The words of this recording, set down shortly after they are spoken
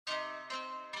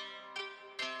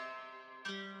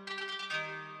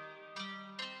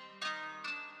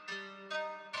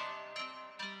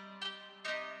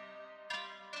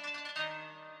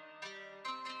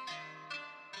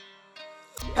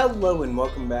Hello and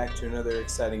welcome back to another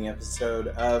exciting episode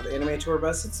of Anime Tour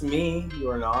Bus. It's me,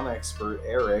 your non-expert,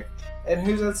 Eric. And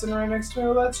who's that sitting right next to me?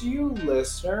 Well, that's you,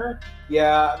 listener.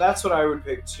 Yeah, that's what I would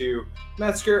pick too.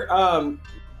 Metzger,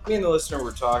 me and the listener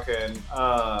were talking.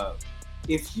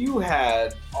 If you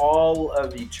had all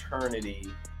of eternity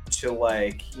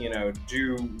to,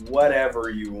 do whatever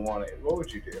you wanted, what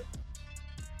would you do?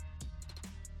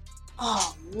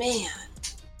 Oh, man.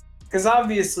 Because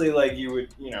obviously, you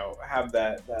would, have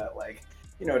that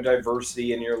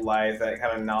diversity in your life, that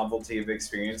kind of novelty of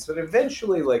experience, but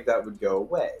eventually, that would go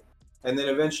away. And then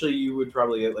eventually you would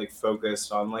probably get,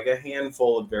 focused on, a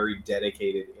handful of very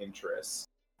dedicated interests,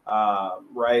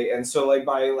 right? And so,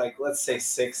 by, let's say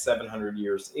 600-700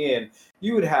 years in,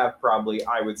 you would have probably,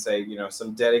 I would say,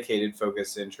 some dedicated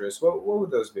focused interests. What would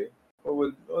those be? What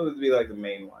would be, the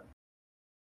main one?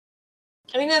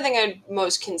 I think the thing I'd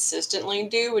most consistently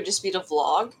do would just be to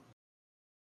vlog.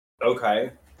 Okay.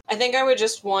 I think I would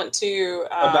just want to...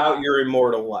 About your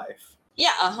immortal life.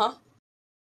 Yeah, uh-huh.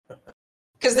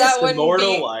 Because that wouldn't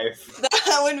life.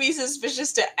 That wouldn't be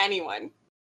suspicious to anyone.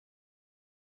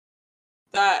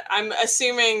 That I'm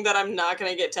assuming that I'm not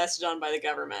going to get tested on by the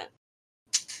government.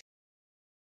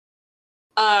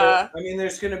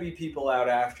 There's going to be people out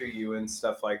after you and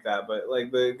stuff like that, but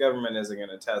the government isn't going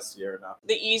to test you or not.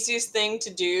 The easiest thing to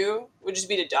do would just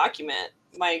be to document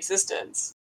my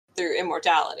existence through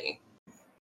immortality.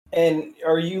 And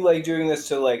are you doing this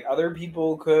so other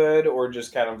people could, or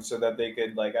just kind of so that they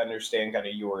could understand kind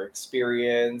of your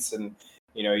experience and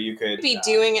you could I'd be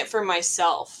doing it for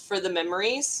myself, for the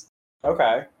memories.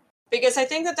 Okay. Because I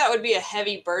think that would be a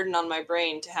heavy burden on my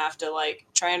brain to have to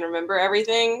try and remember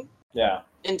everything. Yeah.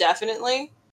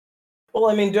 Indefinitely.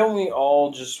 Well, don't we all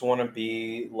just want to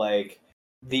be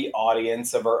the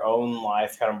audience of our own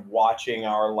life, kind of watching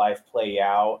our life play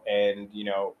out and,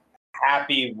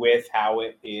 happy with how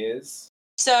it is?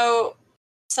 So,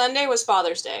 Sunday was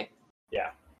Father's Day.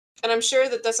 Yeah. And I'm sure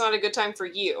that that's not a good time for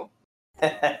you.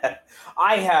 I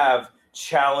have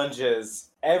challenges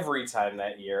every time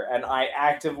that year, and I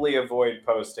actively avoid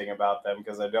posting about them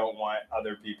because I don't want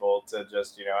other people to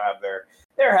just, have their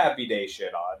happy day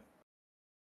shit on.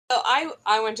 So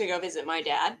I went to go visit my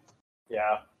dad.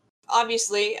 Yeah.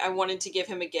 Obviously, I wanted to give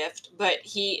him a gift, but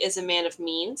he is a man of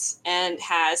means and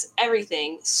has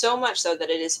everything, so much so that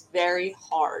it is very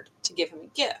hard to give him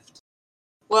a gift.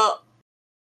 Well,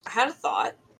 I had a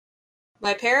thought.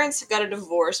 My parents got a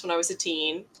divorce when I was a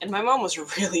teen, and my mom was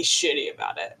really shitty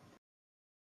about it.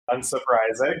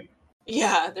 Unsurprising.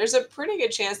 Yeah, there's a pretty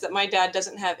good chance that my dad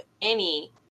doesn't have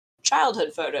any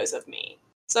childhood photos of me.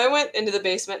 So I went into the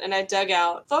basement and I dug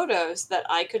out photos that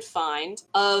I could find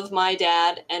of my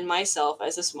dad and myself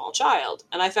as a small child.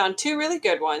 And I found 2 really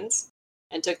good ones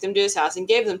and took them to his house and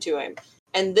gave them to him.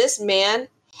 And this man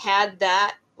had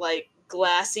that,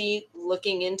 glassy,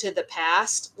 looking into the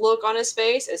past look on his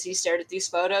face as he stared at these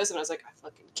photos. And I was like, I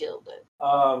fucking killed it.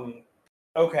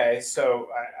 Okay, so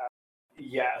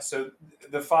so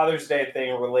the Father's Day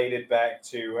thing related back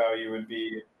to how you would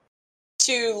be...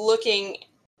 To looking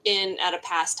in at a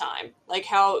past time. Like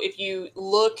how if you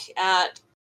look at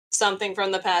something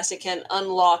from the past, it can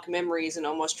unlock memories and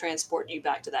almost transport you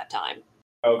back to that time.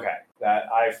 Okay,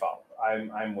 that I follow.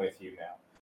 I'm with you now.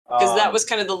 Because that was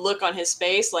kind of the look on his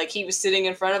face, like he was sitting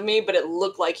in front of me, but it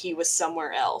looked like he was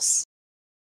somewhere else.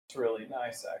 It's really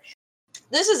nice, actually.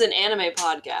 This is an anime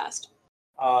podcast.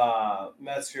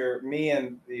 Metzger, me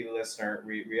and the listener,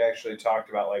 we actually talked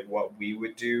about what we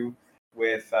would do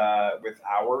with our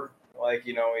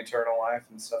eternal life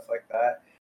and stuff like that,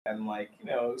 and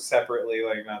separately,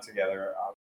 not together,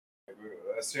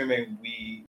 assuming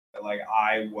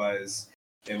I was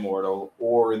immortal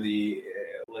or the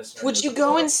listener. Would you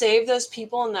go and save those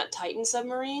people in that Titan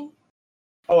submarine?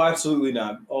 Oh, absolutely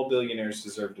not. All billionaires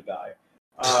deserve to die.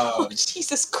 Oh,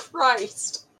 Jesus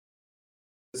Christ.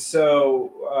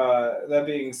 So, that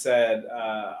being said,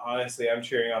 honestly, I'm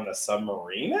cheering on the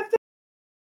submarine at this.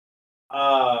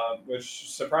 Which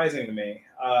is surprising to me.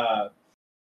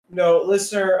 No,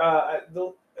 listener,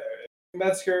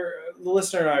 Metzger, the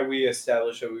listener and I, we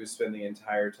established that we would spend the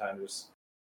entire time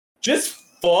just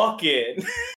fucking,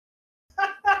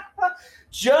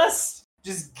 just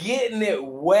getting it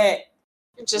wet.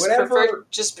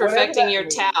 Just perfecting your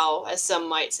Tao, as some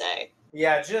might say.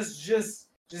 Yeah, just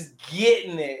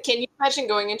getting it. Can you imagine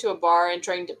going into a bar and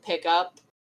trying to pick up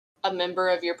a member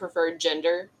of your preferred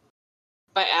gender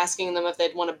by asking them if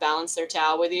they'd want to balance their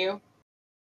Tao with you?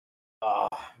 Oh,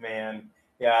 man.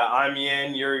 Yeah, I'm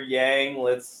yin, you're yang.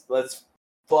 Let's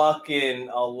fucking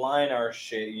align our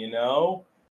shit,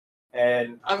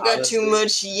 And I've got too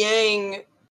much yang.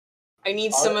 I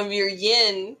need some of your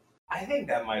yin. I think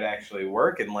that might actually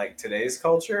work in like today's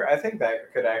culture. I think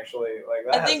that could actually like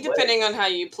I that has think depending on legs. how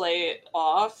you play it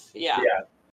off, yeah. Yeah,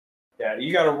 yeah.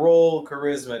 You got to roll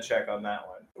charisma check on that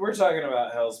one. We're talking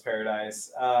about Hell's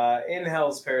Paradise. In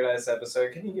Hell's Paradise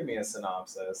episode, can you give me a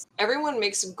synopsis? Everyone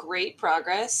makes great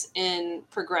progress in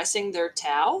progressing their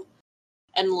Tao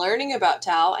and learning about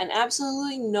Tao, and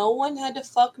absolutely no one had to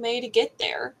fuck May to get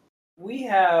there. We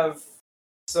have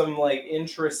some like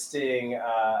interesting.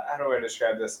 How do I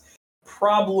describe this?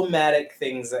 Problematic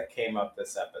things that came up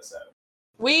this episode,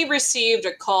 We received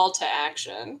a call to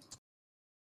action.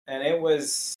 and it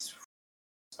was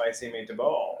spicy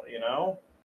meatball. You know.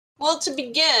 Well, to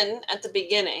begin at the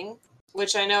beginning,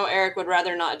 which I know Eric would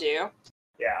rather not do,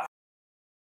 Yeah.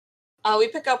 we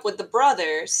pick up with the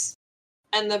brothers,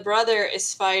 and the brother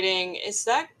is fighting. Is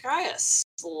that guy a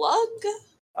slug?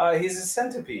 He's a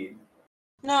centipede.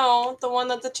 No, the one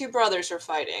that the two brothers are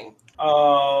fighting.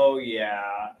 Oh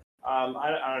yeah. I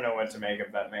don't know what to make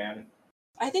of that man.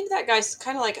 I think that guy's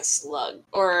kind of like a slug,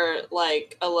 or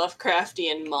like a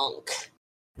Lovecraftian monk.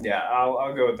 Yeah,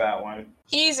 I'll go with that one.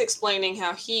 He's explaining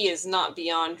how he is not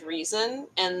beyond reason,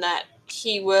 and that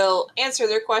he will answer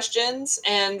their questions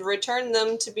and return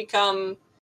them to become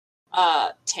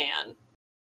tan.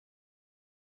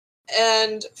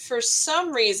 And for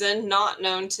some reason, not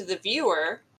known to the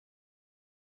viewer,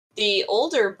 the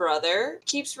older brother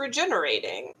keeps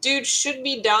regenerating. Dude should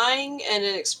be dying and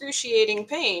in excruciating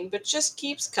pain, but just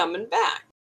keeps coming back.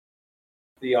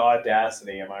 The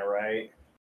audacity, am I right?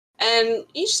 And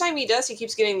each time he does, he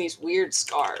keeps getting these weird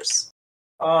scars.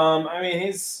 I mean,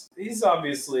 he's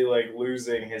obviously like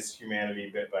losing his humanity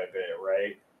bit by bit,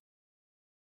 right?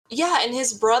 Yeah, and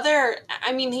his brother,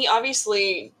 I mean, he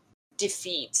obviously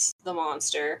defeats the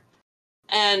monster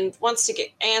and wants to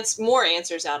get more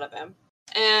answers out of him.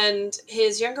 And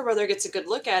his younger brother gets a good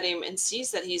look at him and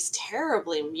sees that he's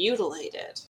terribly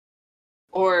mutilated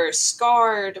or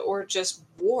scarred or just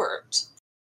warped.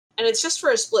 And it's just for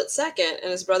a split second,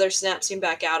 and his brother snaps him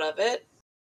back out of it.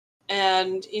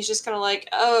 And he's just kind of like,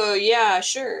 oh, yeah,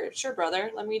 sure,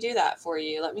 brother. Let me do that for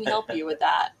you. Let me help you with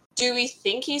that. Do we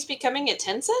think he's becoming a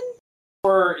Tensen?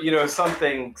 Or,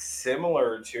 something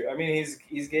similar to. I mean,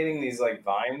 he's getting these like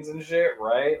vines and shit,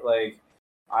 right? Like,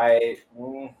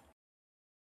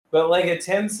 but like a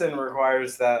Tensen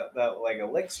requires that like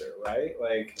elixir, right?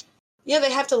 Like, yeah,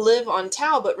 they have to live on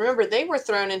Tau, but remember, they were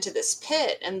thrown into this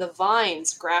pit, and the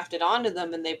vines grafted onto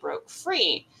them, and they broke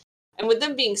free. And with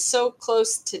them being so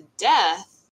close to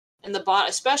death, and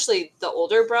especially the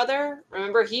older brother,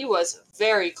 remember, he was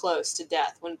very close to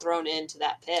death when thrown into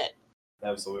that pit.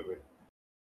 Absolutely.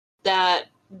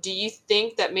 Do you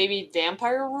think that maybe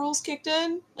vampire rules kicked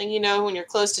in? Like, when you're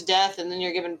close to death and then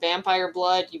you're given vampire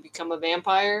blood, you become a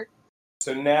vampire?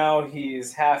 So now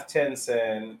he's half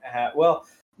Tensen,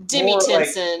 Demi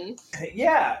Tensen. Like,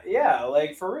 yeah,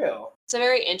 like for real. It's a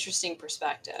very interesting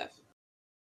perspective.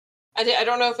 I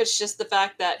don't know if it's just the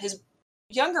fact that his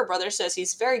younger brother says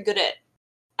he's very good at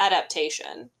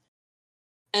adaptation.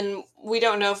 And we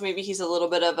don't know if maybe he's a little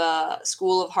bit of a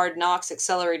School of Hard Knocks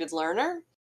accelerated learner,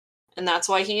 and that's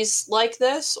why he's like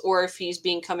this, or if he's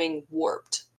becoming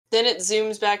warped. Then it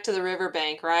zooms back to the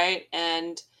riverbank, right?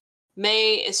 And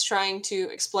May is trying to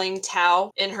explain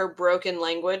Tao in her broken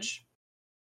language.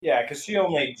 Yeah, because she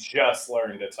only just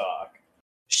learned to talk.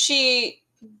 She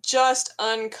just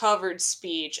uncovered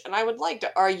speech, and I would like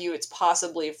to argue it's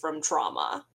possibly from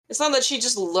trauma. It's not that she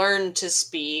just learned to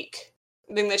speak.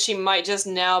 I think that she might just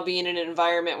now be in an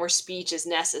environment where speech is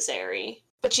necessary.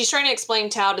 But she's trying to explain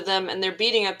Tao to them, and they're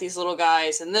beating up these little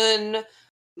guys, and then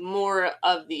more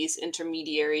of these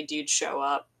intermediary dudes show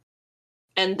up.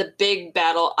 And the big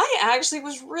battle, I actually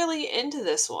was really into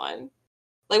this one.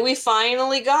 Like, we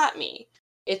finally got me.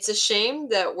 It's a shame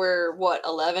that we're,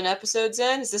 11 episodes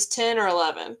in? Is this 10 or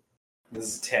 11?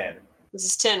 This is 10. This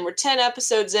is 10. We're 10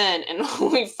 episodes in,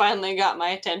 and we finally got my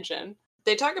attention.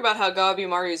 They talk about how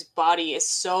Gabimaru's body is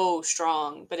so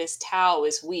strong, but his Tao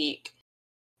is weak.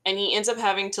 And he ends up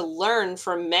having to learn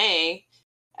from May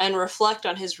and reflect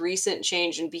on his recent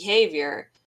change in behavior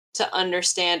to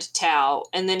understand Tao.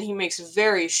 And then he makes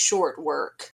very short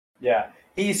work. Yeah,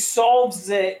 he solves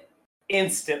it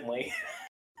instantly.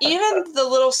 Even the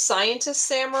little scientist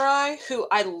samurai, who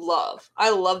I love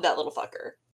that little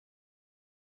fucker.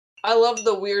 I love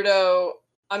the weirdo,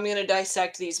 I'm gonna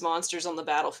dissect these monsters on the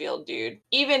battlefield, dude.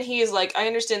 Even he's like, I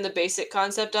understand the basic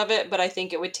concept of it, but I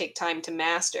think it would take time to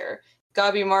master.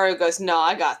 Gabimaru goes, no,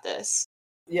 I got this.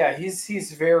 Yeah,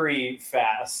 he's very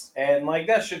fast, and like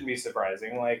that shouldn't be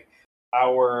surprising. Like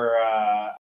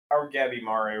our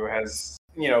Gabimaru has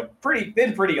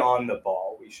been pretty on the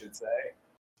ball, we should say.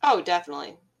 Oh,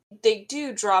 definitely. they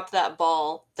do drop that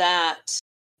ball that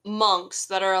monks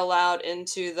that are allowed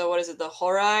into the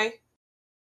Horai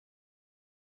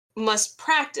must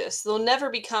practice. They'll never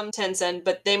become Tensen,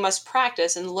 but they must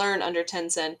practice and learn under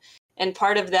Tensen. And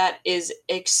part of that is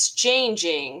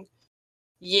exchanging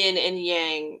yin and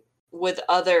yang with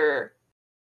other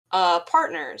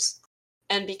partners.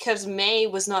 And because Mei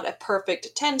was not a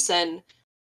perfect Tensen,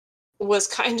 was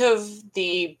kind of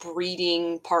the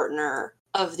breeding partner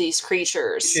of these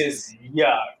creatures.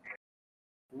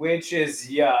 Which is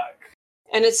yuck.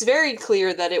 And it's very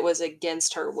clear that it was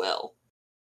against her will.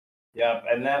 Yep,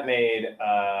 and that made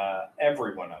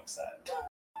everyone upset.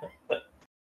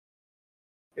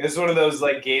 It was one of those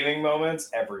like gaming moments.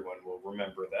 Everyone will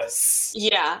remember this.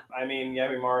 Yeah. I mean,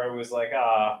 Yamimaru was like,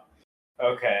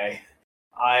 okay.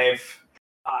 I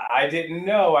didn't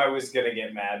know I was gonna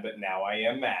get mad, but now I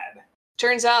am mad.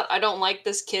 Turns out I don't like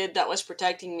this kid that was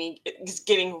protecting me is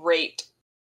getting raped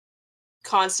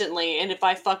constantly, and if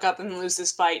I fuck up and lose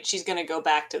this fight, she's gonna go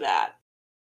back to that.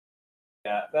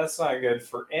 Yeah, that's not good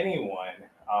for anyone,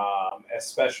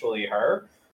 especially her.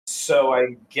 So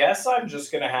I guess I'm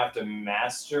just gonna have to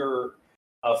master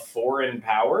a foreign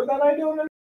power that I don't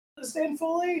understand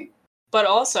fully. But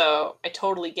also, I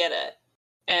totally get it.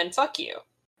 And fuck you.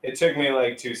 It took me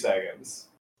like 2 seconds.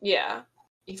 Yeah.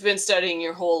 You've been studying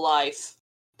your whole life.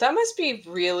 That must be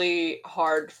really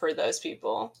hard for those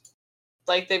people.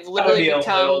 Like, they've literally become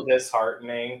become... a little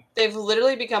disheartening. They've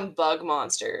literally become bug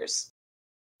monsters.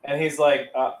 And he's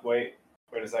like, wait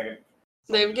a second.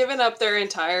 They've given up their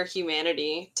entire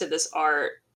humanity to this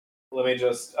art. Let me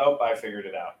just... Oh, I figured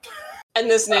it out. And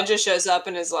this ninja shows up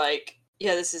and is like,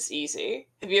 yeah, this is easy.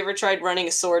 Have you ever tried running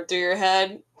a sword through your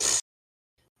head?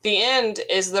 The end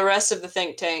is the rest of the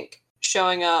think tank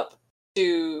showing up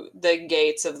to the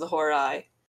gates of the Horai.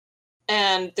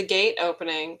 And the gate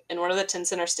opening, and one of the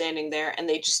Tensen are standing there, and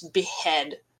they just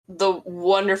behead the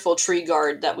wonderful tree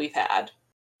guard that we've had.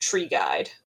 Tree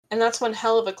guide. And that's one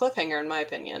hell of a cliffhanger, in my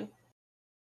opinion.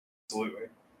 Absolutely.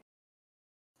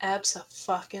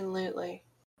 Abso-fucking-lutely.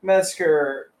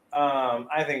 Metzger,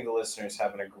 I think the listeners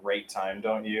having a great time,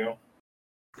 don't you?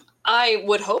 I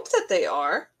would hope that they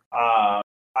are.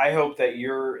 I hope that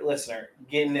your listener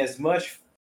getting as much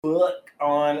fuck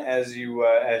on as you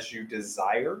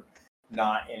desire,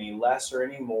 not any less or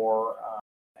any more,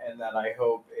 and that I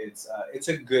hope it's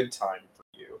a good time for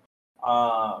you.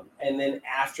 And then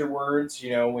afterwards,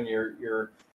 when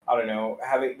you're I don't know,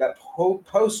 having that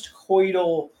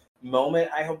post-coital moment,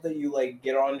 I hope that you like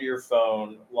get onto your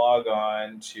phone, log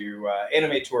on to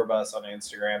Anime Tour Bus on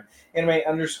Instagram,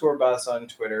 anime_bus on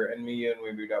Twitter, and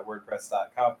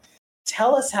miyuandweeboo.wordpress.com.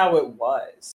 Tell us how it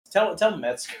was. Tell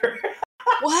Metzger.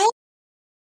 What?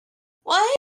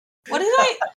 What? What did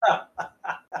I...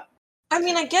 I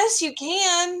mean, I guess you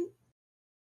can.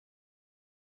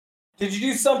 Did you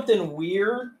do something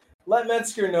weird? Let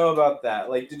Metzger know about that.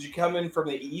 Like, did you come in from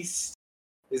the east?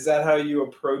 Is that how you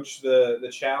approach the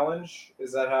challenge?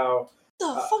 Is that how...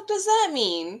 What the fuck does that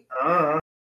mean?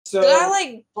 So, did I,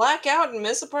 like, black out and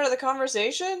miss a part of the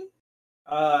conversation?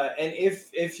 And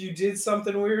if you did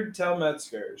something weird, tell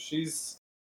Metzger. She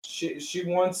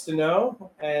wants to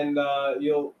know, and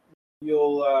you'll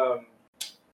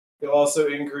also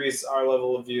increase our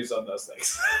level of views on those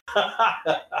things.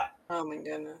 Oh my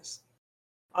goodness.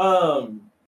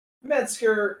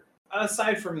 Metzger,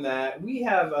 aside from that, we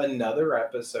have another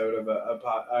episode of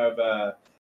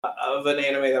an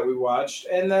anime that we watched,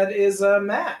 and that is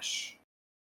MASH.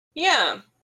 Yeah.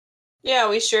 Yeah,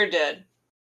 we sure did.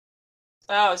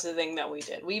 That was the thing that we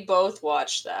did. We both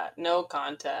watched that. No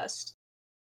contest.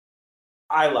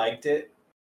 I liked it.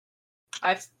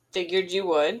 I figured you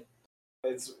would.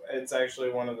 It's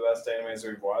actually one of the best animes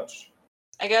we've watched.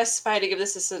 I guess if I had to give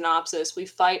this a synopsis, we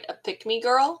fight a pick-me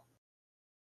girl.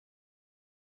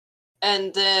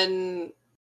 And then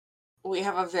we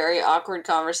have a very awkward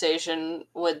conversation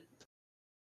with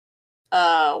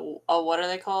what are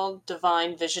they called?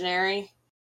 Divine Visionary.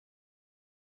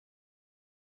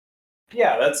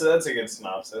 Yeah, that's a good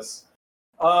synopsis.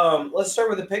 Let's start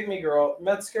with the pick-me girl.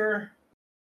 Metzger,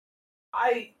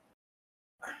 Am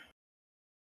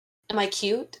I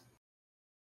cute?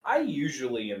 I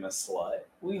usually am a slut.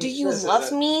 Do you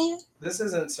love me? This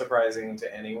isn't surprising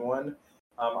to anyone.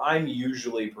 I'm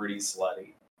usually pretty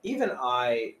slutty. Even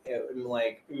I am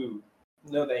like, ooh,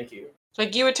 no thank you.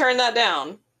 Like, you would turn that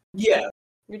down? Yeah.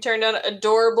 You turned down an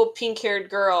adorable pink-haired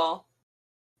girl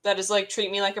that is like,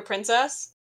 treat me like a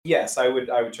princess? Yes, I would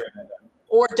turn that down.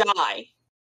 Or die.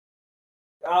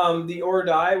 The or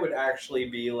die would actually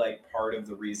be like part of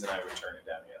the reason I would turn it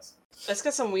down, yes. That's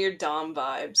got some weird Dom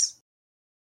vibes.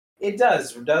 It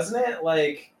does, doesn't it?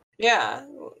 Like... Yeah.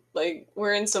 Like,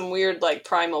 we're in some weird, like,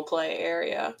 primal play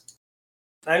area.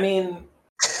 I mean,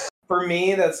 for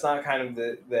me, that's not kind of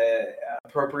the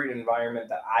appropriate environment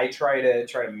that I try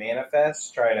to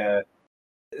manifest.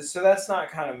 So that's not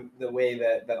kind of the way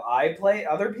that I play.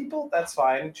 Other people, that's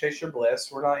fine. Chase your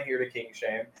bliss. We're not here to kink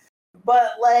shame.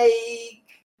 But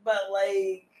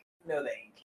no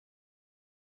thank you.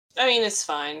 I mean, it's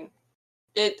fine.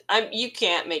 You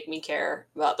can't make me care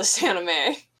about this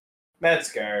anime.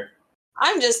 Metzger.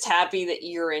 I'm just happy that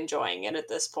you're enjoying it at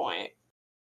this point.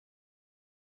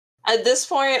 At this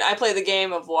point, I play the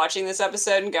game of watching this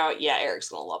episode and go, yeah, Eric's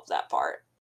gonna love that part.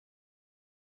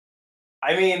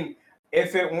 I mean,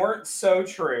 if it weren't so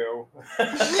true,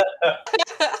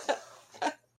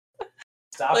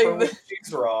 stop her when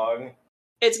she's wrong.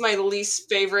 It's my least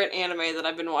favorite anime that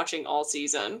I've been watching all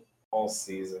season. All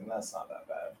season, that's not that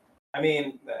bad. I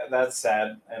mean, that's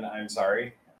sad, and I'm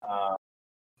sorry.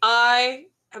 I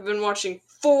have been watching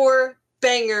 4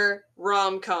 banger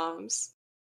rom-coms.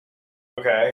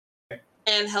 Okay.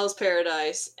 And Hell's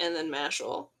Paradise, and then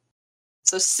Mashal.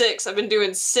 So 6. I've been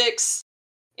doing 6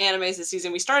 animes this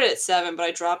season. We started at 7, but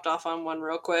I dropped off on 1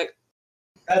 real quick.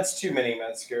 That's too many,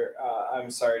 Metzger. I'm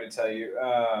sorry to tell you.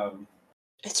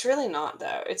 It's really not,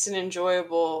 though. It's an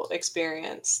enjoyable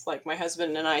experience. Like, my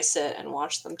husband and I sit and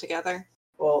watch them together.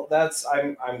 Well,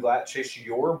 I'm glad, Chase,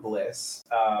 your bliss.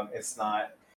 It's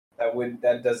not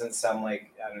that doesn't sound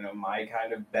like, I don't know, my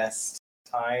kind of best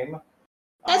time.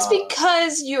 That's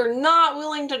because you're not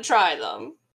willing to try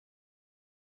them.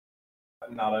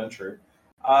 Not untrue.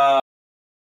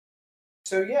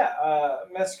 So yeah,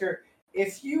 Metzger,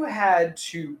 if you had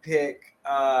to pick,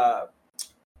 I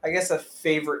guess, a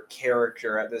favorite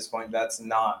character at this point that's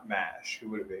not MASH, who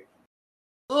would it be?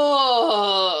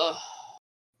 Oh,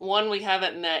 one we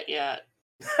haven't met yet.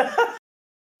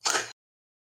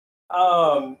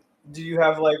 Do you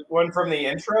have like one from the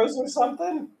intros or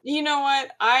something? You know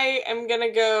what? I am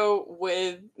gonna go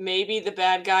with maybe the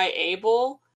bad guy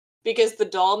Abel, because the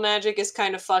doll magic is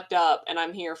kind of fucked up and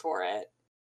I'm here for it.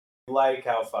 Like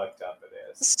how fucked up it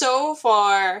is. So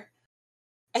far,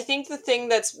 I think the thing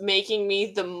that's making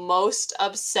me the most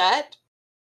upset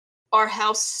are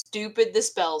how stupid the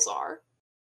spells are.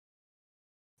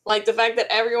 Like the fact that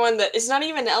everyone that it's not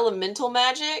even elemental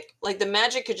magic, like the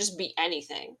magic could just be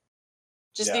anything.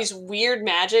 Just these weird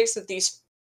magics that these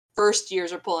first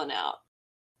years are pulling out.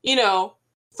 You know,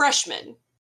 freshmen.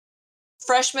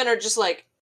 Freshmen are just like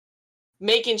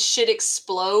making shit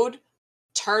explode,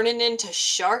 turning into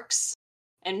sharks,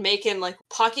 and making like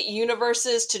pocket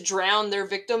universes to drown their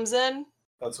victims in.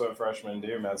 That's what freshmen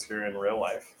do, Metzger, in real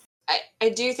life. I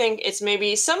do think it's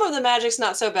maybe some of the magic's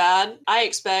not so bad. I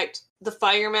expect the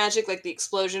fire magic, like the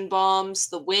explosion bombs,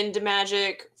 the wind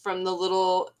magic from the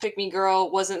little pick-me girl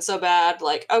wasn't so bad.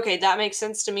 Like, okay, that makes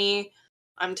sense to me.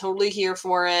 I'm totally here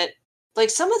for it. Like,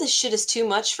 some of this shit is too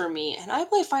much for me, and I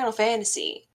play Final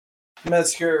Fantasy.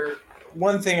 Metzger,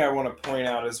 one thing I want to point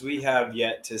out is we have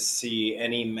yet to see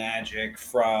any magic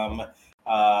from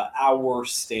our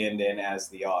stand-in as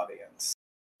the audience.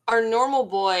 Our normal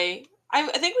boy, I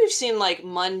think we've seen, like,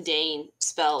 mundane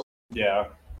spells. Yeah.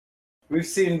 We've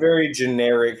seen very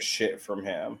generic shit from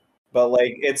him. But,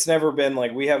 like, it's never been,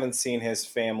 like, we haven't seen his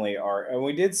family art. And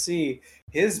we did see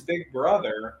his big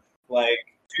brother, like,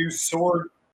 do sword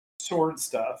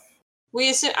stuff.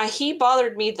 He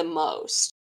bothered me the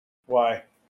most. Why?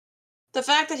 The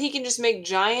fact that he can just make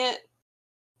giant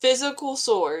physical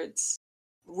swords,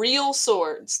 real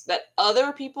swords, that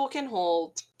other people can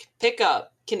hold, pick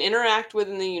up, can interact with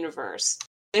in the universe.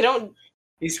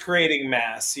 He's creating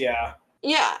mass, yeah.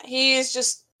 Yeah, he's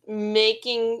just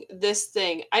making this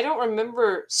thing. I don't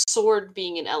remember sword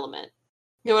being an element.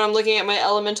 You know, when I'm looking at my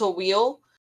elemental wheel,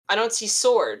 I don't see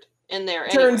sword in there.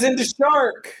 Turns into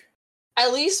shark!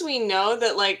 At least we know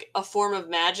that, like, a form of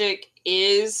magic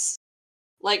is,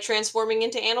 like, transforming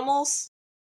into animals.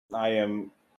 I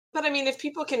am... But, I mean, if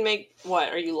people can make... What,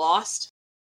 are you lost?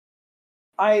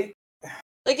 Like,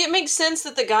 it makes sense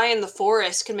that the guy in the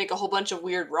forest can make a whole bunch of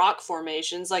weird rock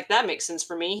formations. Like, that makes sense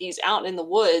for me. He's out in the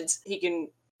woods. He can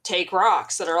take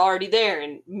rocks that are already there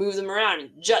and move them around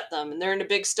and jut them. And they're in a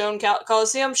big stone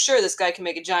coliseum. Sure, this guy can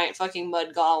make a giant fucking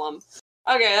mud golem.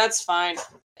 Okay, that's fine.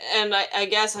 And I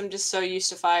guess I'm just so used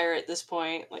to fire at this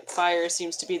point. Like, fire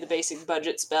seems to be the basic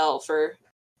budget spell for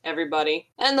everybody.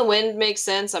 And the wind makes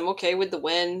sense. I'm okay with the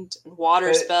wind.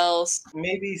 Water spells.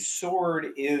 Maybe sword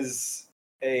is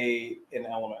an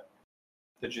element.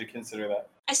 Did you consider that?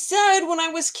 I said when I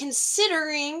was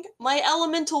considering my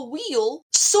elemental wheel,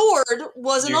 sword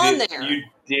wasn't on there. You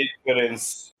did put in,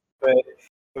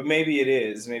 but maybe it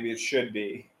is. Maybe it should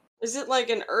be. Is it like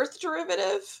an earth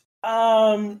derivative?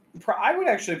 I would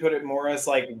actually put it more as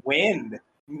like wind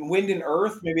and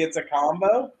earth. Maybe it's a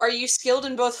combo. Are you skilled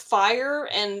in both fire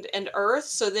and earth?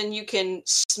 So then you can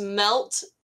smelt.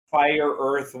 Fire,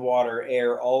 earth, water,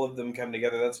 air, all of them come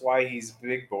together. That's why he's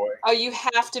big boy. Oh, you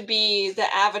have to be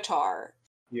the avatar.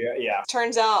 Yeah.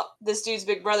 Turns out this dude's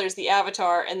big brother is the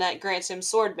avatar, and that grants him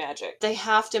sword magic. They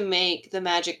have to make the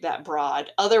magic that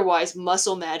broad. Otherwise,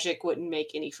 muscle magic wouldn't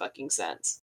make any fucking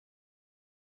sense.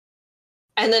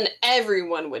 And then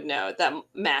everyone would know that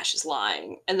MASH is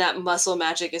lying, and that muscle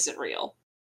magic isn't real.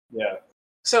 Yeah.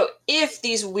 So if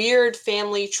these weird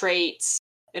family traits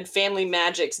and family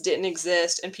magics didn't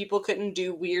exist, and people couldn't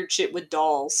do weird shit with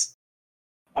dolls.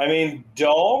 I mean,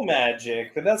 doll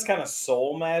magic, but that's kind of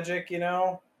soul magic, you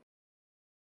know?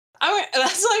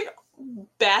 That's like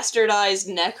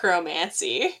bastardized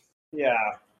necromancy. Yeah.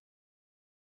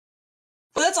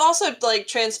 But that's also like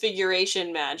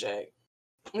transfiguration magic.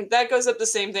 Like that goes up the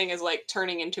same thing as like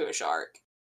turning into a shark.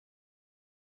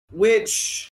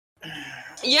 Which...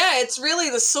 Yeah, it's really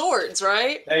the swords,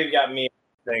 right? Now you've got me on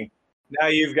a thing. Now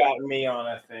you've got me on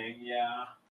a thing, yeah.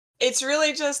 It's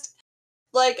really just,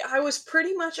 like, I was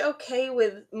pretty much okay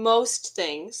with most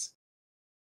things.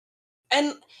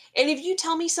 And if you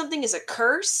tell me something is a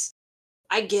curse,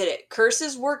 I get it.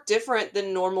 Curses work different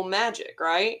than normal magic,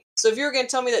 right? So if you're going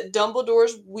to tell me that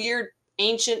Dumbledore's weird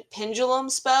ancient pendulum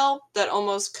spell that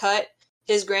almost cut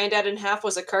his granddad in half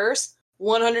was a curse,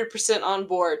 100% on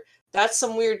board. That's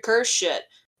some weird curse shit.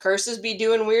 Curses be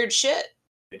doing weird shit.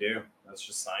 They do. That's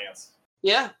just science.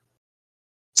 Yeah.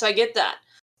 So I get that.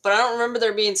 But I don't remember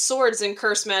there being swords in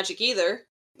curse magic either.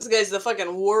 This guy's the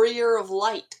fucking warrior of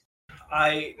light.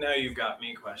 Now you've got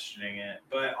me questioning it.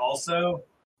 But also...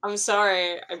 I'm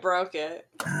sorry, I broke it.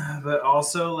 But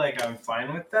also, like, I'm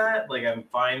fine with that. Like, I'm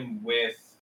fine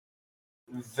with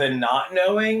the not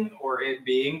knowing, or it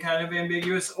being kind of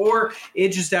ambiguous, or it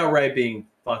just outright being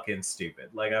fucking stupid.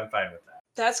 Like, I'm fine with that.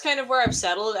 That's kind of where I've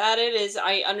settled at it, is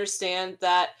I understand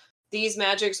that these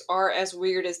magics are as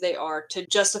weird as they are to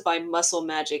justify muscle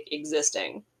magic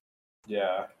existing.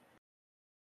 Yeah.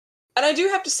 And I do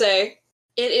have to say,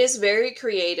 it is very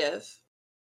creative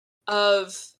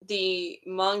of the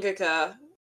mangaka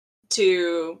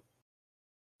to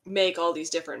make all these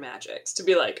different magics. To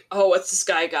be like, oh, what's this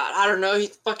guy got? I don't know, he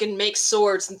fucking makes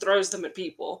swords and throws them at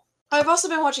people. I've also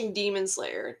been watching Demon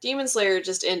Slayer. Demon Slayer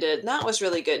just ended, and that was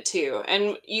really good too.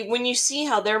 And when you see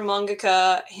how their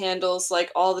mangaka handles like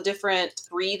all the different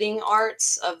breathing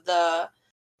arts of the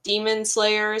Demon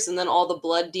Slayers, and then all the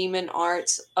blood demon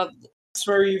arts of... That's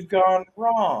where you've gone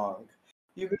wrong.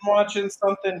 You've been watching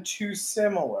something too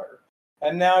similar,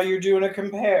 and now you're doing a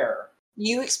compare.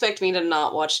 You expect me to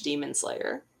not watch Demon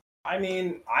Slayer? I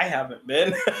mean, I haven't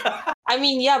been. I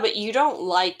mean, yeah, but you don't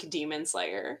like Demon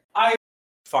Slayer. I'm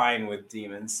fine with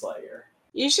Demon Slayer.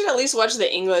 You should at least watch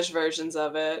the English versions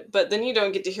of it, but then you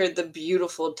don't get to hear the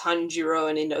beautiful Tanjiro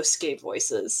and Inosuke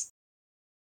voices.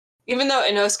 Even though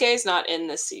Inosuke is not in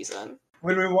this season.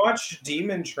 When we watched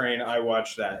Demon Train, I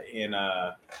watched that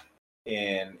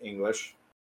in English.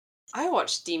 I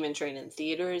watched Demon Train in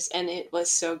theaters, and it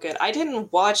was so good. I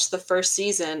didn't watch the first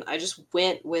season. I just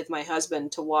went with my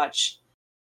husband to watch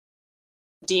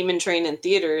Demon Train in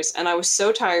theaters, and I was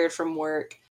so tired from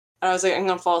work. And I was like, I'm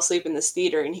going to fall asleep in this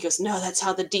theater. And he goes, no, that's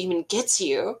how the demon gets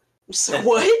you. I'm just like,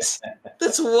 what?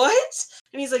 That's what?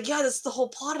 And he's like, yeah, that's the whole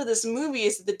plot of this movie,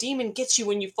 is that the demon gets you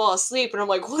when you fall asleep. And I'm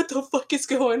like, what the fuck is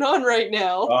going on right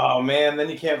now? Oh, man, then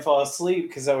you can't fall asleep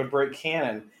because that would break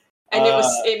canon. And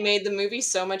it made the movie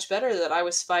so much better that I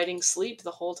was fighting sleep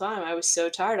the whole time. I was so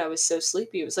tired. I was so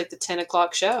sleepy. It was like the 10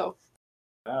 o'clock show.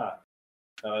 Ah.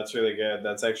 Oh, that's really good.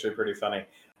 That's actually pretty funny.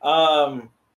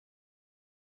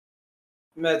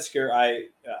 Metzger,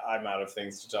 I'm out of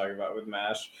things to talk about with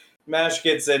MASH. MASH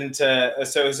gets into...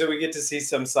 So we get to see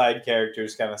some side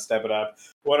characters kind of step it up.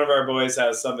 One of our boys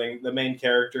has something... The main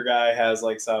character guy has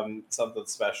like something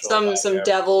special. Some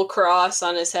devil cross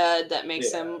on his head that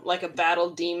makes him like a battle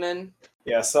demon.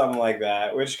 Yeah, something like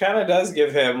that. Which kind of does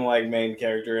give him like main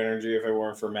character energy if it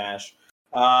weren't for MASH.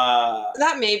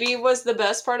 That maybe was the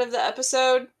best part of the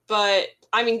episode, but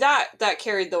I mean that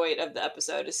carried the weight of the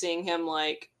episode, is seeing him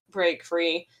like break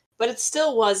free, but it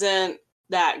still wasn't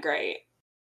that great.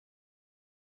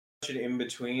 An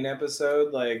in-between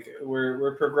episode, like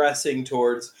we're progressing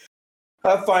towards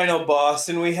a final boss,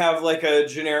 and we have like a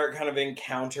generic kind of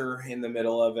encounter in the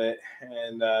middle of it,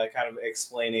 and kind of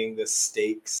explaining the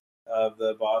stakes of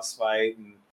the boss fight,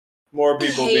 and more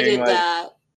people being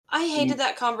like... I hated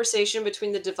that conversation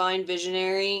between the Divine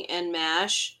Visionary and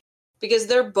MASH, because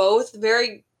they're both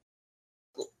very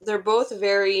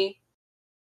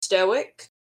stoic.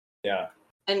 Yeah.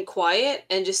 and quiet,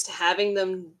 and just having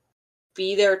them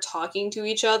be there talking to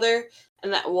each other,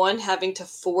 and that one having to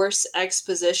force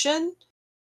exposition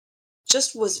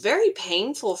just was very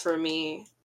painful for me.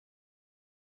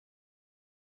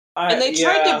 And they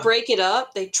tried to Yeah. break it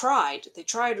up. They tried. They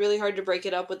tried really hard to break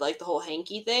it up with like the whole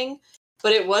hanky thing,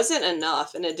 but it wasn't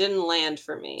enough and it didn't land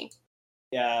for me.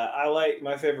 Yeah, I like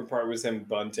my favorite part was him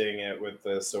bunting it with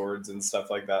the swords and stuff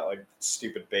like that, like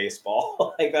stupid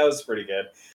baseball. Like that was pretty good.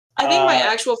 I think my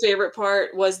Uh, actual favorite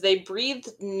part was they breathed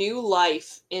new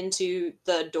life into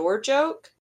the door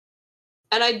joke.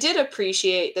 And I did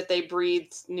appreciate that they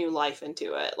breathed new life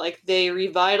into it. Like they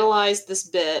revitalized this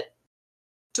bit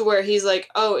to where he's like,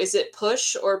 "Oh, is it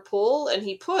push or pull?" And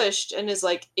he pushed and is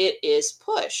like, "It is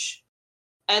push."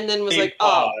 And then was he like,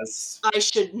 "Oh, paused. I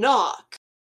should knock."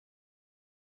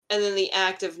 And then the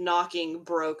act of knocking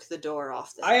broke the door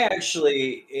off the I hinge.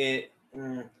 actually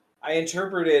I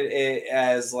interpreted it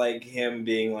as like him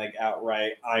being like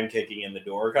outright, "I'm kicking in the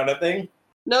door" kind of thing.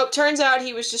 Nope, turns out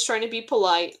he was just trying to be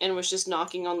polite and was just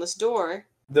knocking on this door.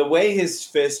 The way his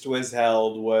fist was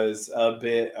held was a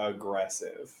bit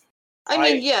aggressive. I I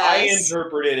mean, I yes.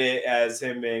 interpreted it as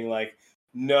him being like,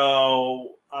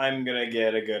 "No, I'm gonna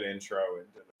get a good intro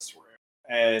into this room,"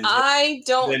 and I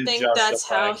don't then think that's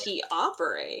how justifying it. he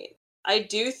operates. I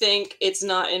do think it's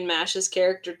not in Mash's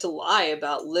character to lie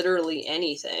about literally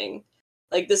anything.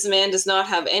 Like, this man does not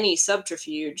have any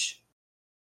subterfuge.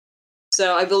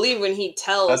 So I believe when he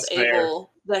tells That's fair.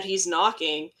 Abel that he's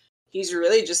knocking, he's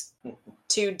really just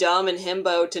too dumb and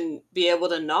himbo to be able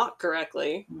to knock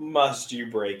correctly. Must you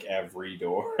break every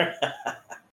door?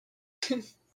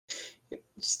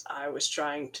 Just, I was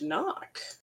trying to knock.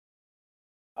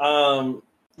 um,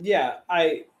 yeah,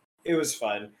 it was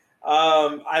fun.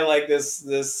 I like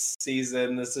this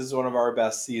season. This is one of our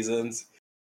best seasons.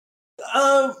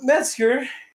 Metzger,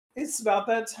 it's about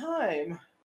that time.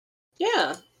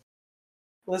 Yeah.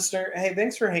 Listener, hey,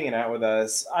 thanks for hanging out with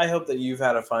us. I hope that you've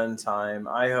had a fun time.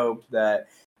 I hope that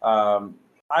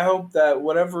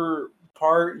whatever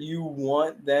part you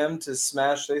want them to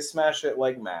smash, they smash it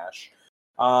like mash.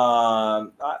 I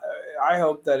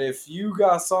hope that if you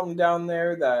got something down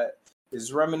there that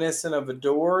is reminiscent of a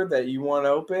door that you want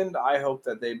opened, I hope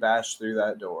that they bash through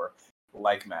that door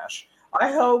like mash.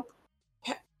 I hope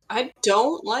I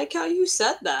don't like how you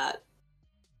said that.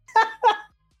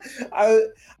 I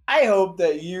I hope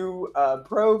that you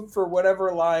probe for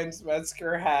whatever lines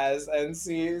Metzger has and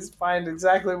find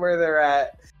exactly where they're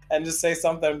at and just say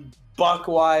something buck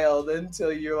wild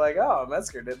until you're like, oh,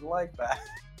 Metzger didn't like that.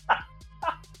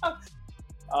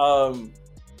 um,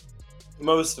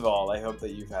 Most of all, I hope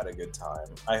that you've had a good time.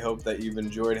 I hope that you've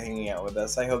enjoyed hanging out with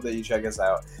us. I hope that you check us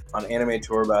out on Anime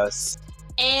Tour Bus.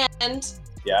 And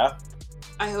Yeah.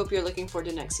 I hope you're looking forward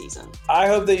to next season. I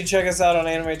hope that you check us out on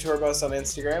Anime Tour Bus on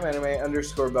Instagram,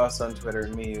 anime_bus on Twitter,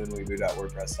 and me,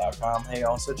 unweeboo.wordpress.com. Hey,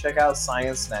 also check out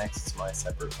Science Snacks. It's my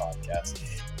separate podcast.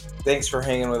 Thanks for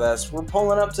hanging with us. We're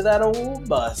pulling up to that old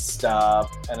bus stop.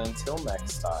 And until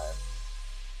next time,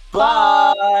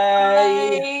 bye!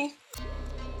 Bye.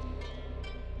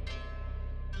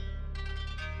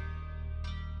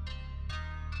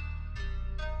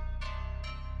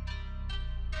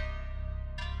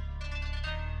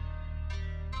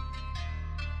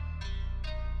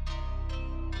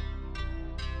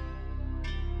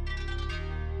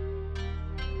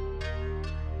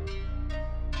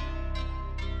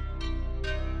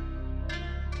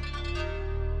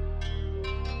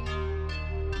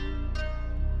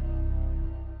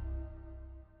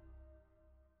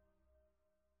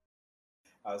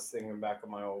 I was thinking back of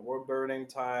my old wood burning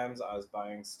times. I was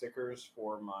buying stickers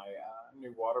for my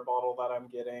new water bottle that I'm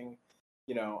getting.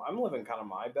 I'm living kind of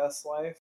my best life.